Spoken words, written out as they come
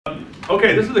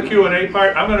Okay, this is the Q&A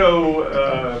part. I'm going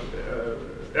to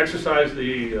exercise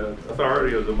the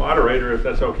authority of the moderator, if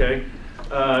that's okay,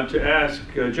 to ask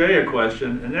Jay a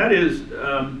question, and that is,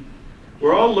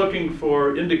 we're all looking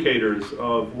for indicators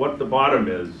of what the bottom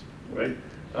is, right?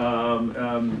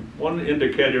 One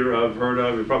indicator I've heard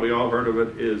of, you've probably all heard of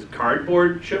it, is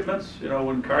cardboard shipments. You know,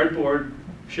 when cardboard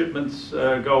shipments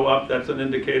go up, that's an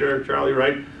indicator, Charlie,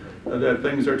 right, that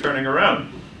things are turning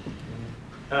around.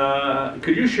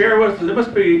 Could you share with us, there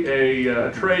must be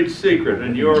a trade secret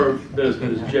in your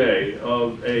business, Jay,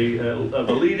 of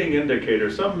a leading indicator,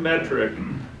 some metric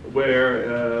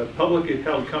where publicly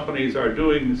held companies are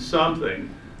doing something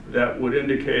that would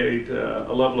indicate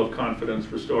a level of confidence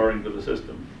restoring to the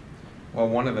system? Well,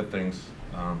 one of the things,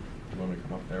 you want me to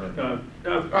come up there?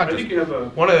 I think you have a...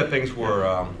 One of the things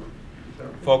we're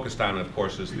focused on, of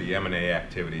course, is the M&A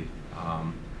activity.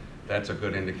 That's a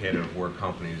good indicator of where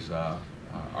companies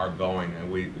are going,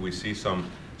 and we see some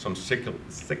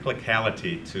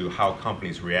cyclicality to how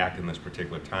companies react in this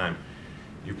particular time.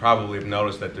 You probably have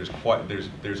noticed that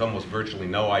there's almost virtually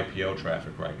no IPO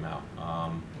traffic right now.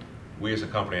 We as a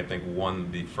company, I think, won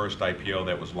the first IPO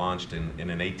that was launched in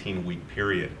an 18-week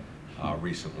period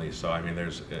recently. So I mean,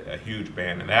 there's a huge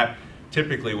band, and that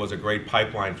typically was a great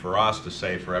pipeline for us to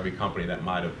say for every company that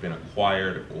might have been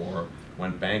acquired or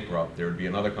went bankrupt, there would be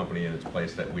another company in its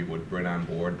place that we would bring on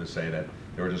board to say that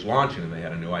they were just launching and they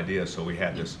had a new idea. So we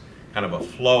had this kind of a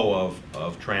flow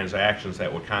of transactions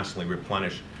that would constantly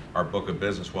replenish our book of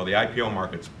business. Well, the IPO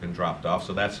market's been dropped off,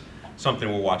 so that's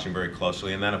something we're watching very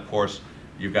closely. And then, of course,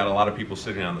 you've got a lot of people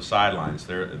sitting on the sidelines.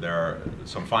 There are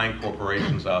some fine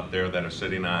corporations out there that are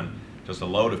sitting on just a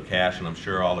load of cash, and I'm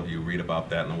sure all of you read about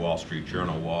that in the Wall Street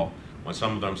Journal. Well, when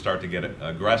some of them start to get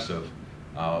aggressive,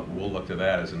 we'll look to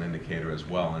that as an indicator as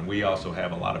well. And we also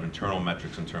have a lot of internal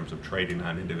metrics in terms of trading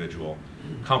on individual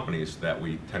companies that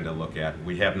we tend to look at.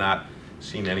 We have not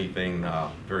seen anything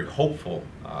very hopeful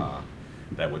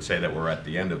that would say that we're at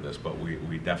the end of this, but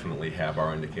we definitely have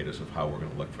our indicators of how we're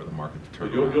going to look for the market to turn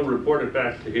around. You'll report it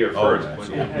back to here first. Oh,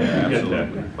 when you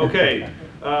absolutely. Okay,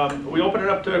 we open it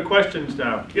up to questions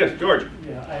now. Yes, George.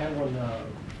 Yeah, I have one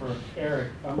for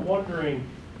Eric. I'm wondering,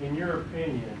 in your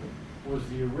opinion, was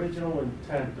the original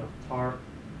intent of TARP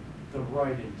the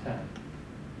right intent?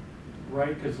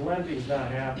 Right, because lending's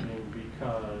not happening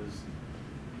because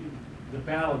the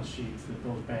balance sheets that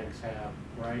those banks have,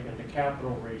 right, and the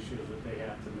capital ratios that they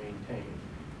have to maintain.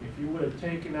 If you would have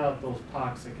taken out those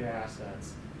toxic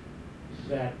assets,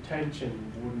 that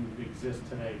tension wouldn't exist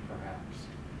today, perhaps,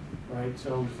 right?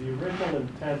 So was the original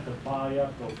intent to buy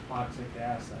up those toxic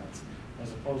assets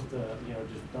as opposed to, you know,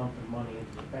 just dumping money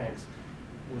into the banks?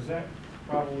 Was that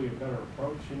probably a better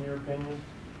approach in your opinion?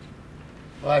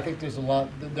 Well, I think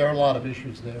there are a lot of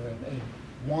issues there. And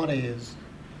one is,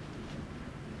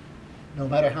 no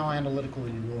matter how analytical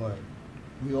you are,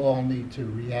 we all need to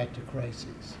react to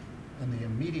crises. And the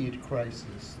immediate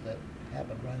crisis that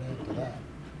happened right after that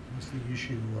was the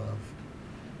issue of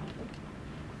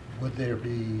would there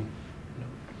be,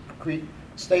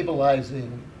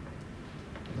 stabilizing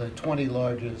the 20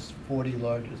 largest, 40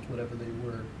 largest, whatever they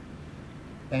were,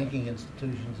 banking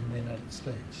institutions in the United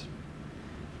States.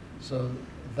 So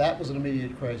that was an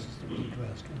immediate crisis that was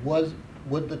addressed.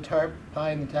 Would the TARP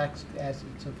buying the tax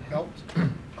assets have helped?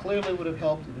 Clearly would have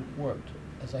helped if it worked.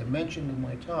 As I mentioned in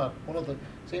my talk,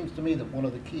 seems to me that one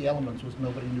of the key elements was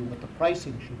nobody knew what the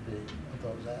pricing should be of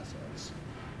those assets.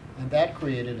 And that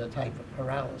created a type of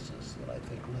paralysis that I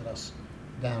think led us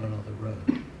down another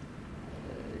road.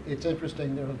 It's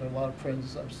interesting, there are a lot of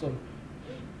friends,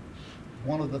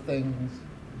 one of the things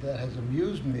that has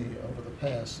amused me over the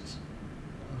past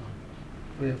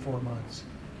 3 or 4 months,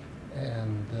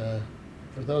 and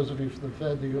for those of you from the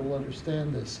Fed, you'll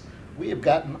understand this, we have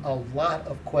gotten a lot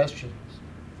of questions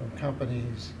from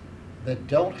companies that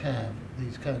don't have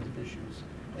these kinds of issues,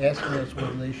 asking us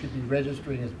whether they should be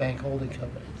registering as bank holding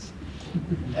companies.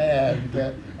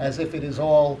 And as if it is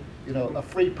all, a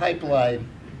free pipeline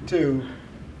to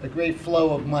a great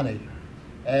flow of money.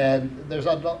 And there's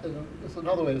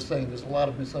another way of saying there's a lot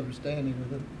of misunderstanding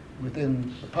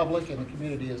within the public and the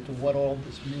community as to what all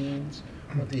this means,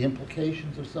 what the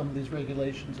implications of some of these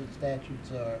regulations and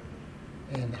statutes are,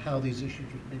 and how these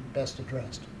issues would be best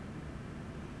addressed.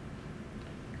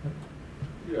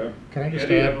 Yeah. Can I just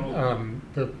add,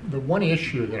 the one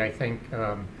issue that I think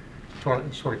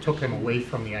sort of took them away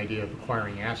from the idea of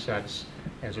acquiring assets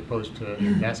as opposed to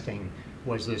investing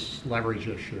was this leverage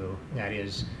issue. That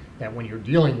is, that when you're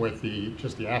dealing with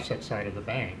just the asset side of the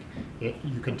bank,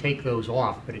 you can take those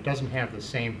off, but it doesn't have the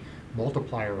same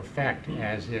multiplier effect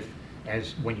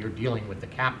as when you're dealing with the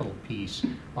capital piece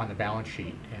on the balance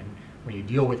sheet. And When you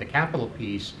deal with the capital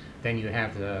piece, then you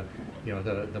have the, you know,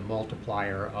 the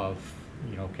multiplier of,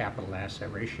 you know, capital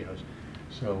asset ratios.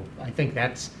 So I think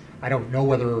that's, I don't know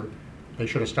whether they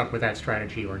should have stuck with that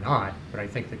strategy or not, but I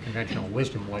think the conventional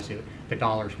wisdom was that the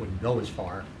dollars wouldn't go as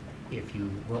far if you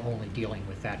were only dealing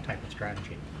with that type of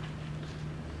strategy.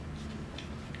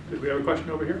 Did we have a question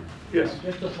over here? Yes.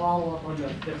 Just to follow up on the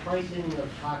pricing of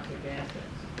toxic assets.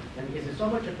 And is it so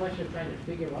much a question of trying to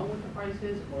figure out what the price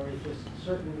is, or is just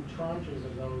certain tranches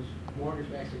of those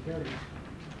mortgage-backed securities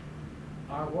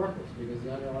are worthless because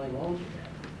the underlying loans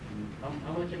are bad?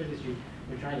 How much of it is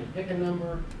you're trying to pick a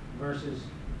number versus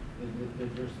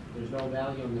there's no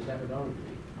value and there's never going to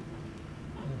be?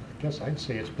 I guess I'd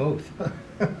say it's both.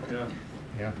 Yeah.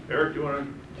 Yeah. Eric, do you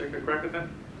want to take a crack at that?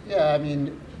 Yeah, I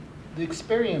mean, the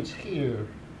experience here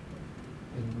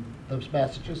in the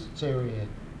Massachusetts area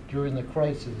during the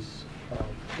crisis of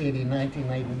 1989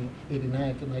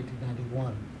 to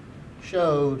 1991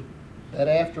 showed that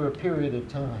after a period of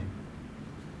time,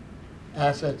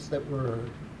 assets that were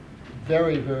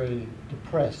very, very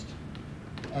depressed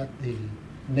at the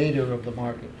nadir of the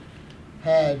market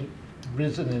had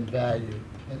risen in value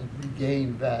and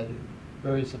regained value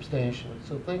very substantially.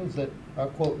 So things that are,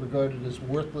 quote, regarded as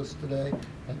worthless today,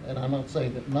 and I'm not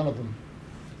saying that none of them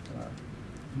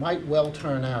might well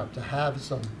turn out to have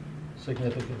some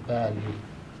significant value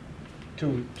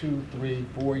 2, 3,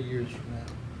 4 years from now.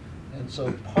 And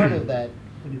so part of that,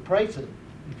 when you price it,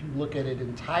 if you look at it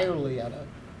entirely at a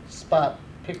spot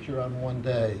picture on one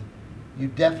day, you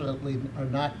definitely are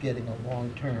not getting a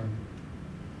long-term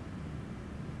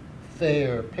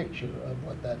fair picture of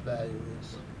what that value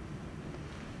is.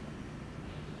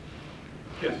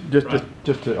 Yes.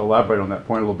 Just to elaborate on that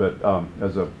point a little bit,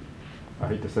 I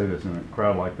hate to say this in a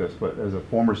crowd like this, but as a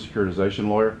former securitization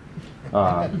lawyer,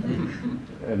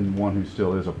 and one who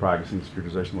still is a practicing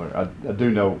securitization lawyer, I do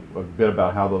know a bit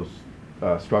about how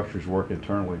those structures work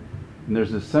internally. And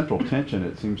there's this central tension,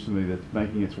 it seems to me, that's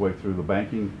making its way through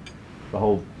the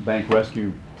whole bank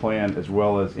rescue plan, as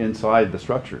well as inside the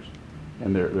structures.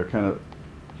 And they're kind of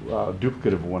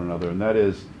duplicative of one another. And that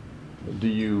is, do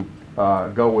you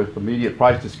go with immediate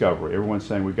price discovery? Everyone's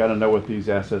saying we've got to know what these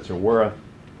assets are worth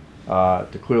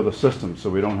to clear the system, so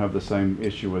we don't have the same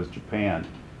issue as Japan,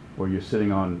 where you're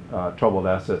sitting on troubled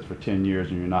assets for 10 years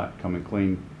and you're not coming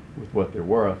clean with what they're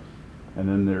worth. And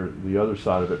then there's the other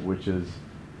side of it, which is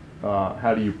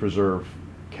how do you preserve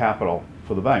capital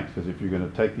for the banks? Because if you're going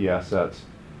to take the assets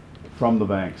from the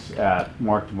banks at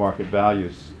mark-to-market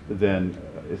values, then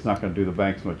it's not going to do the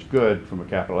banks much good from a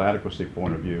capital adequacy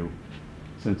point of view,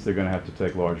 since they're going to have to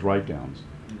take large write-downs.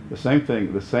 The same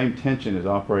thing, the same tension is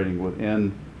operating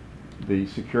within the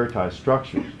securitized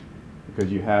structures,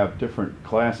 because you have different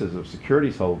classes of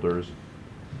securities holders,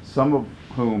 some of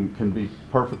whom can be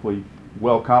perfectly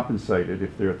well compensated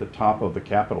if they're at the top of the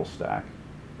capital stack.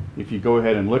 If you go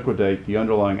ahead and liquidate the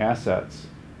underlying assets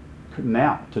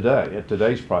now, today, at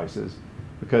today's prices,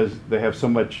 because they have so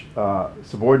much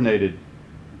subordinated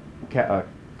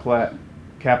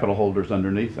capital holders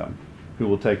underneath them who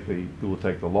will take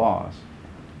the loss.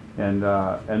 And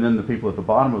then the people at the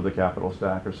bottom of the capital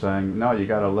stack are saying, no, you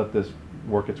got to let this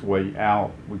work its way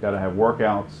out. We got to have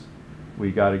workouts.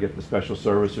 We got to get the special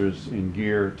servicers in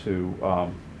gear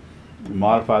to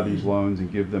modify these loans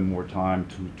and give them more time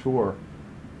to mature.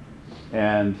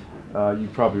 And you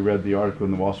probably read the article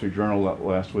in the Wall Street Journal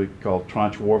last week called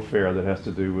Tranche Warfare, that has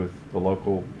to do with the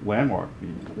local landmark,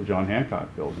 the John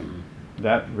Hancock building.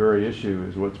 That very issue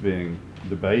is what's being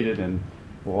debated and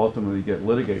will ultimately get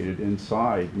litigated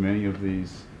inside many of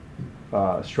these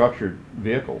structured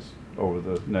vehicles over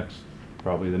the next,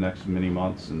 probably the next many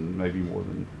months, and maybe more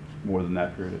than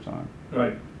that period of time.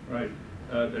 Right, right.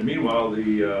 And meanwhile,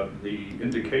 the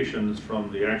indications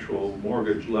from the actual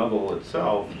mortgage level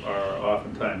itself are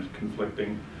oftentimes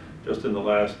conflicting. Just in the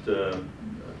last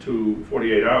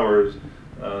 48 hours,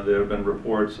 there have been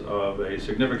reports of a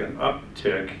significant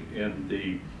uptick in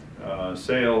the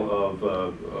sale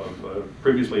of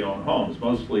previously owned homes,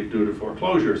 mostly due to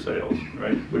foreclosure sales,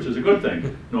 right? Which is a good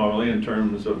thing normally in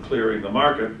terms of clearing the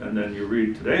market. And then you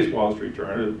read today's Wall Street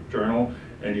Journal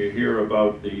and you hear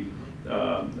about the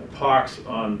pox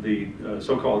on the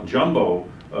so-called jumbo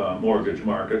mortgage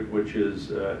market, which is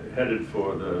headed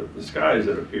for the skies,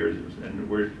 it appears, and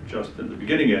we're just at the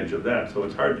beginning edge of that. So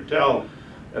it's hard to tell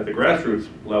at the grassroots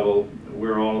level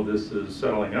where all of this is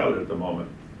settling out at the moment.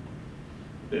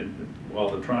 While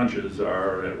the tranches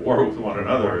are at war with one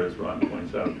another, as Ron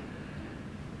points out.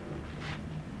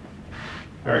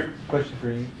 Eric? Question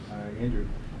for you, Andrew.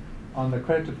 On the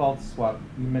credit default swap,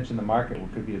 you mentioned the market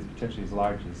could be as potentially as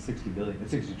large as $60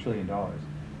 trillion.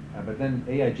 But then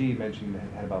AIG mentioned it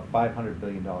had about $500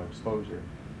 billion exposure.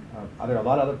 Are there a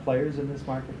lot of other players in this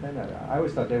market then? I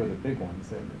always thought they were the big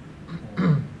ones.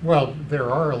 Well,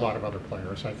 there are a lot of other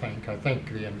players, I think. I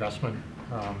think the investment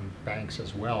banks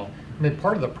as well. I mean,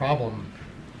 part of the problem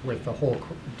with the whole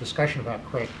discussion about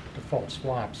credit default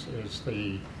swaps is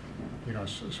the,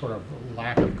 sort of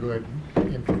lack of good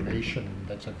information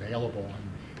that's available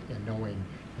in knowing.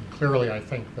 And clearly, I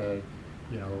think there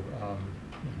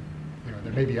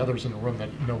may be others in the room that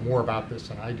know more about this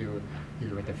than I do,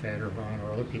 either at the Fed or Ron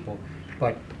or other people.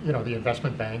 But the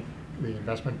investment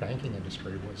banking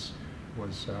industry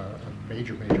was a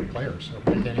major player. So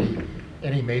like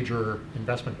any major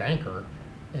investment banker,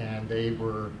 and they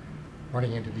were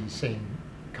running into these same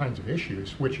kinds of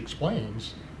issues, which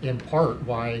explains in part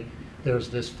why there's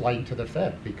this flight to the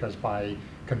Fed, because by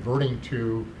converting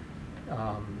to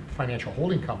financial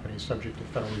holding companies subject to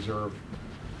Federal Reserve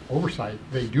oversight,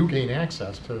 they do gain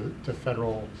access to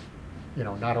federal,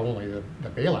 not only the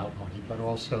bailout money, but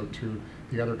also to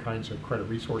the other kinds of credit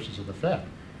resources of the Fed.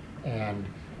 And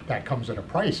that comes at a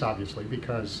price, obviously,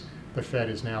 because the Fed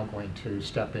is now going to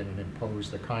step in and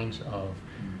impose the kinds of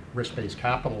risk-based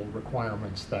capital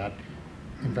requirements that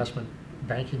investment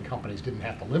banking companies didn't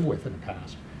have to live with in the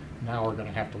past, now are going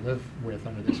to have to live with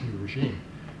under this new regime.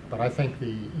 But I think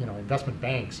the investment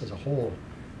banks as a whole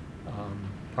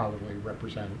probably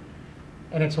represent,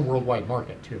 and it's a worldwide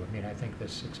market too. I mean, I think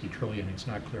this 60 trillion, it's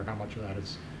not clear how much of that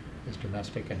is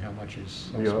domestic and how much is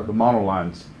elsewhere. The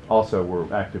monolines also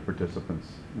were active participants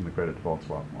in the credit default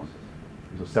swap market.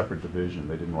 It was a separate division.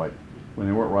 They didn't write, when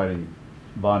they weren't writing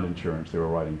bond insurance, they were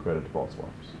writing credit default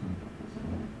swaps.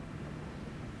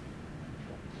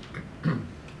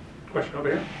 Question over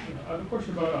here. I have a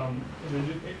question about in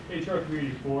the HR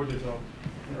 384. There's an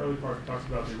early part that talks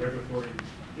about the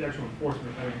actual enforcement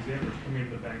of having examiners coming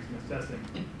into the banks and assessing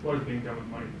what is being done with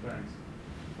money at the banks.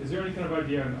 Is there any kind of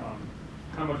idea on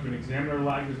how much of an examiner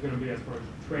lag there's going to be as far as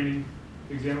training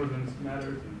examiners in this matter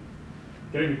and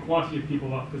getting the quantity of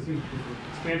people up? Because it seems there's an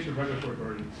expansion of regulatory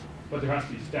burden, but there has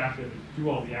to be staff to do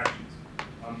all the actions.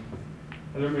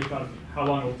 Has everybody thought of how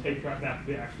long it will take for that to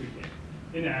be actually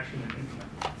in action and implemented?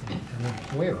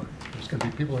 And where? There's going to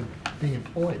be people being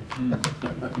employed.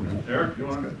 Eric, you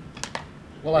want to?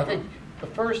 Well, I think the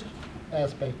first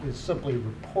aspect is simply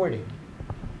reporting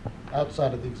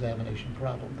outside of the examination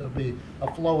problem. There'll be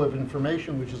a flow of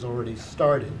information which has already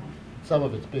started. Some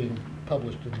of it's being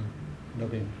published and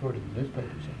being reported in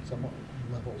newspapers on some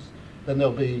levels. Then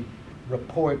there'll be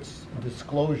reports,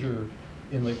 disclosure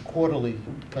in the quarterly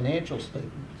financial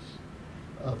statements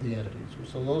of the entities.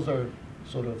 So those are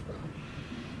sort of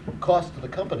cost to the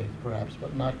company, perhaps,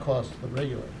 but not cost to the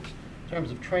regulators. In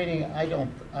terms of training,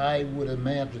 I would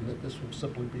imagine that this will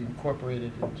simply be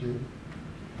incorporated into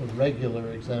the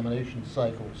regular examination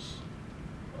cycles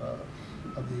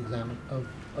of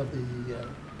the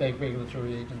bank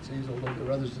regulatory agencies, although there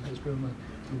are others in this room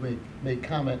who may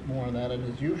comment more on that.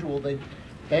 And as usual,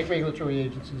 bank regulatory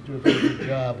agencies do a very good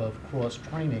job of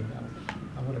cross-training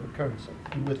on whatever currency.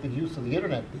 And with the use of the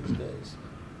internet these days,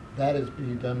 that is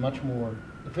being done much more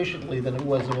efficiently than it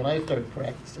was when I started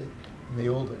practicing in the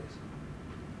old days.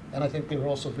 And I think they were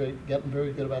also getting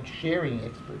very good about sharing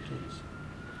expertise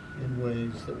in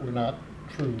ways that were not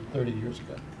true 30 years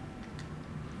ago.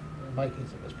 In my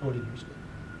case, it was 40 years ago.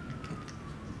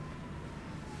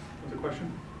 What's the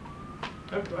question?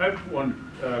 I have one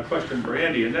question for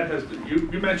Andy, and that has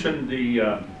you mentioned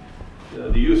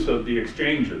the use of the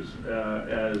exchanges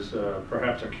as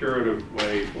perhaps a curative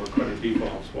way for credit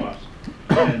default swaps.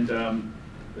 And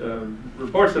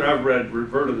reports that I've read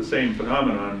refer to the same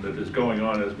phenomenon that is going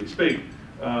on as we speak,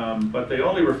 but they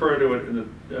only refer to it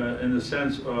in the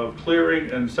sense of clearing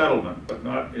and settlement, but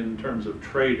not in terms of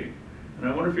trading. And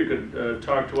I wonder if you could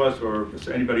talk to us, or if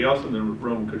anybody else in the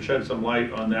room could shed some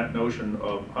light on that notion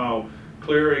of how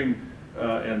clearing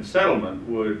and settlement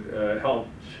would help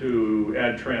to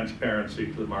add transparency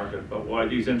to the market, but why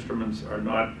these instruments are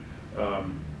not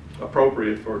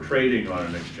appropriate for trading on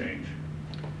an exchange.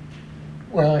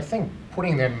 Well, I think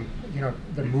putting them,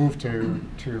 the move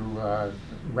to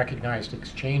recognized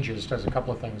exchanges does a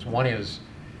couple of things. One is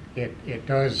it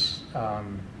does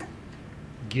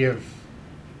give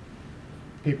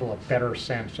people a better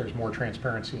sense. There's more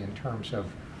transparency in terms of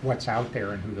what's out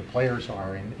there and who the players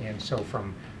are. And so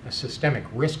from a systemic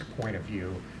risk point of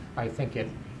view, I think it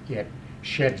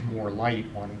sheds more light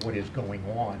on what is going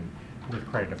on with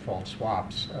credit default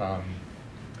swaps.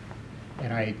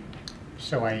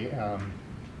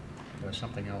 There was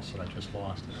something else that I just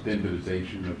lost.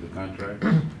 Standardization of the contract?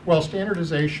 Well,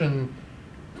 standardization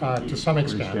to some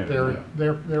extent. Standard,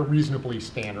 They're reasonably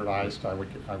standardized, I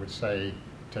would say.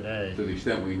 today. To the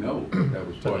extent we know, that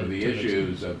was part of the To the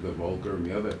issues of the Volcker and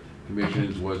the other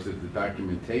commissions, was that the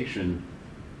documentation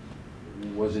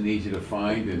wasn't easy to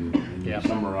find and Yeah.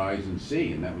 summarize and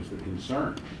see, and that was the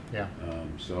concern. Yeah.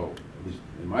 So, at least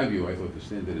in my view, I thought the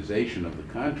standardization of the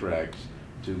contracts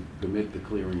to commit the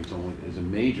clearing is a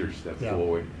major step Yeah.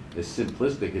 forward, as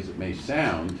simplistic as it may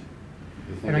sound.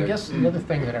 And I guess the other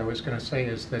thing that I was going to say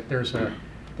is that there's a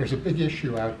big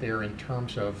issue out there in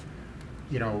terms of,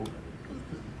 you know,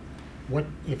 what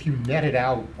if you netted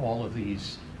out all of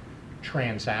these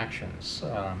transactions,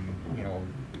 you know,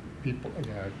 people,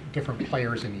 different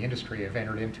players in the industry have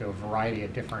entered into a variety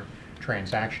of different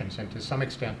transactions, and to some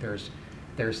extent there's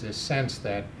this sense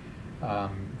that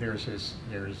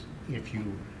if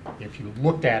you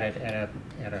looked at it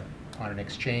on an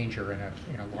exchange or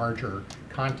in a larger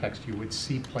context, you would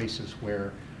see places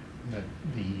where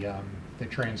the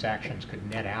transactions could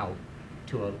net out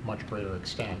to a much greater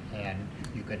extent, and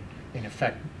you could in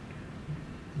effect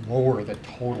lower the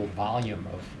total volume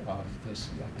of the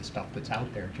stuff that's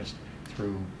out there just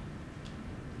through,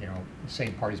 you know, the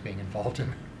same parties being involved in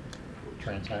the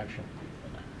transaction.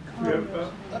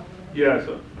 Yeah,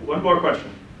 so one more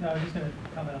question. No, I was just going to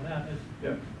comment on that.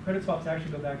 Yeah. Credit swaps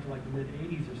actually go back to like the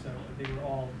mid-'80s or so, but they were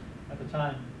all, at the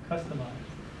time,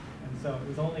 customized. And so it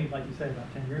was only, like you said,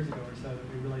 about 10 years ago or so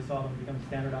that we really saw them become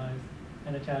standardized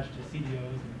and attached to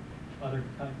CDOs and other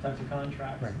types of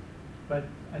contracts. Right. But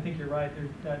I think you're right.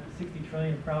 That 60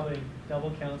 trillion probably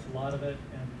double counts a lot of it,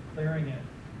 and clearing it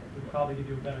would probably give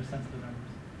you a better sense of the numbers.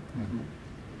 Mm-hmm.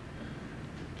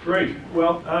 Great.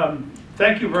 Well,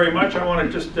 thank you very much. I want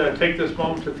to just take this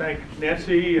moment to thank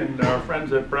Nancy and our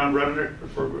friends at Brown Rudnick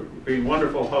for being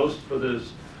wonderful hosts for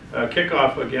this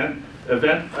kickoff event.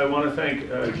 I want to thank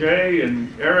Jay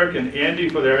and Eric and Andy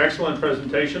for their excellent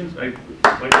presentations. I'd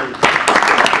like to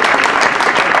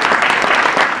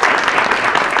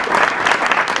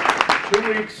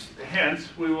 2 weeks hence,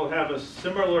 we will have a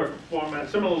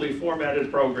similarly formatted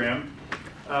program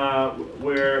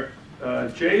where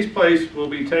Jay's place will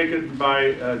be taken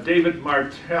by David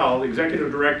Martell, the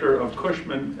Executive Director of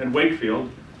Cushman &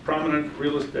 Wakefield, prominent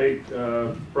real estate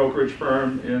brokerage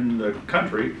firm in the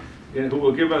country, who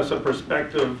will give us a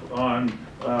perspective on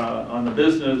the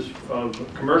business of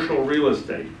commercial real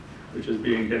estate, which is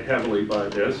being hit heavily by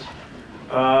this.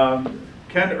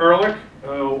 Ken Ehrlich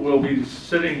will be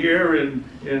sitting here in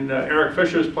Eric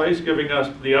Fischer's place, giving us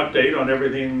the update on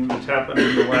everything that's happened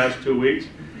in the last 2 weeks.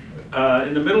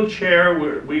 In the middle chair,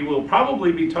 we will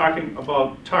probably be talking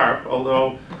about TARP,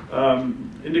 although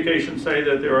indications say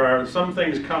that there are some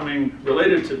things coming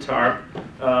related to TARP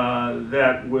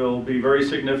that will be very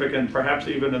significant, perhaps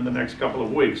even in the next couple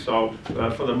of weeks. So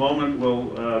for the moment,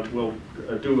 we'll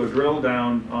do a drill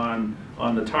down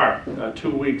on the TARP 2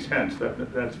 weeks hence.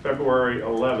 That's February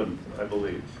 11th, I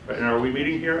believe. And are we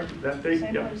meeting here that date?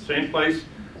 Yeah, same place,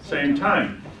 same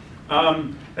time.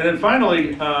 And then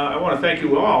finally, I want to thank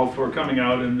you all for coming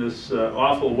out in this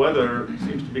awful weather. It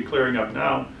seems to be clearing up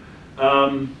now.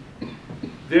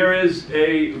 There is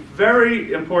a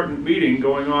very important meeting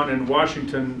going on in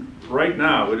Washington right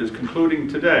now. It is concluding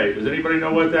today. Does anybody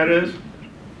know what that is?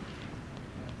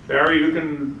 Barry, you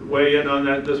can weigh in on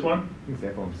this one? I think it's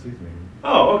the FOMC's meeting.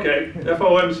 Oh, okay,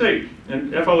 FOMC.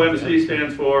 And FOMC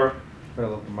stands for?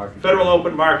 Federal Open Market. Federal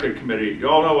Open Market Committee. You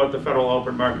all know what the Federal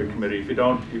Open Market Committee, if you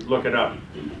don't, you look it up.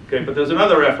 Okay, but there's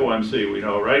another FOMC we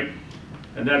know, right?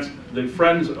 And that's the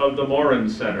Friends of the Morin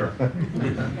Center.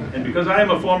 And because I am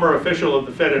a former official of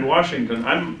the Fed in Washington,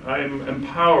 I'm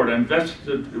empowered, I'm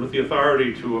vested with the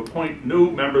authority to appoint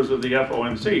new members of the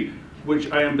FOMC,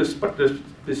 which I am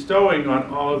bestowing on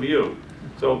all of you.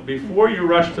 So before you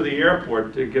rush to the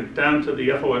airport to get down to the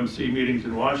FOMC meetings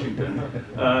in Washington,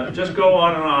 just go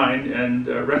online and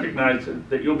recognize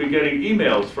that you'll be getting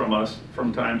emails from us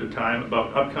from time to time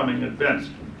about upcoming events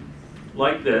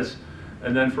like this.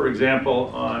 And then, for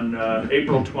example, on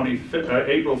April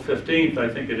 15th, I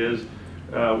think it is,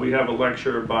 we have a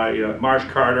lecture by Marsh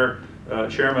Carter,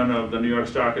 chairman of the New York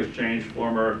Stock Exchange,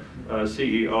 former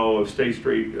CEO of State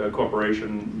Street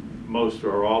Corporation. Most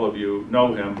or all of you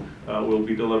know him. Will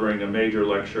be delivering a major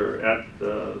lecture at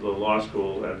the law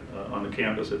school on the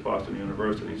campus at Boston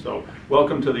University. So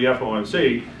welcome to the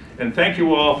FOMC, and thank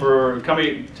you all for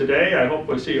coming today. I hope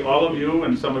we see all of you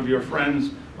and some of your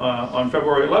friends on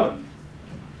February 11th.